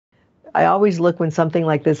I always look when something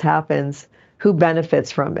like this happens, who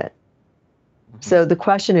benefits from it? Mhm. So the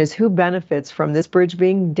question is, who benefits from this bridge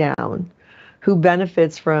being down? Who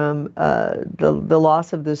benefits from the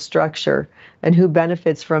loss of the structure? And who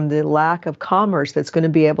benefits from the lack of commerce that's going to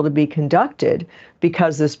be able to be conducted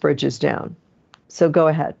because this bridge is down? So go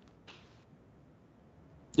ahead.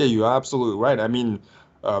 Yeah, you're absolutely right. I mean,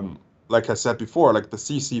 um, like I said before, like the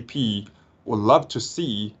CCP would love to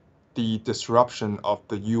see the disruption of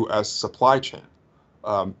the U.S. supply chain,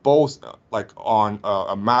 both like on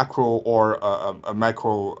a macro or a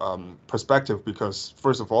micro perspective, because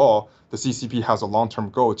first of all, the CCP has a long-term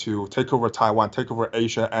goal to take over Taiwan, take over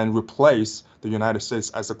Asia, and replace the United States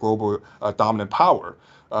as a global dominant power.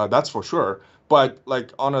 That's for sure. But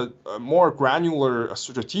like on a more granular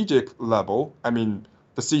strategic level, I mean,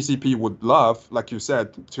 the CCP would love, like you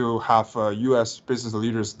said, to have U.S. business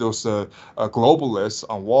leaders, those globalists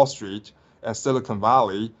on Wall Street and Silicon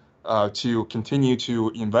Valley, to continue to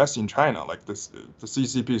invest in China. Like this, the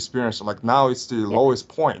CCP experience, like now it's the Yeah. lowest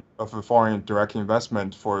point of a foreign direct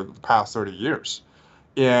investment for the past 30 years.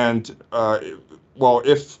 And well,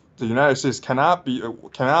 if the United States cannot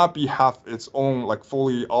be have its own like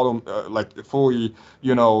fully fully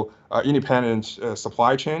independent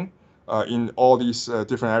supply chain in all these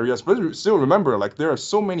different areas. But still remember, like there are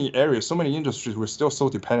so many areas, so many industries we're still so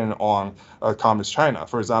dependent on communist China.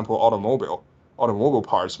 For example, automobile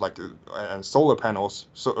parts like and solar panels,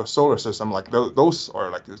 solar system, like those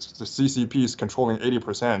are like the CCP is controlling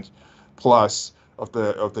 80% plus of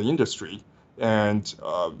the industry, and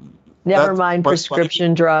Never that mind but if you,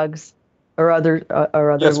 prescription drugs or other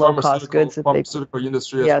yes, low cost goods that they. pharmaceutical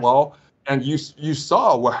industry as Yes. well. And you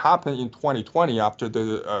saw what happened in 2020 after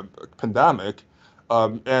the pandemic,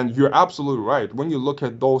 and you're absolutely right. When you look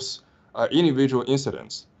at those individual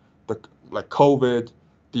incidents, the like COVID,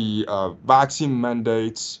 the vaccine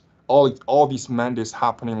mandates, all these mandates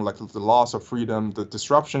happening, like the loss of freedom, the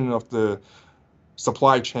disruption of the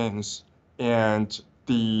supply chains, and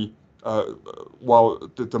uh,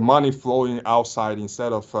 the money flowing outside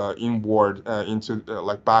instead of inward into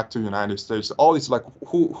like back to United States. All these like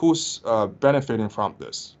who's benefiting from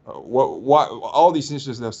this? What all these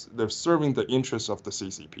interests they're serving the interests of the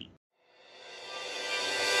CCP.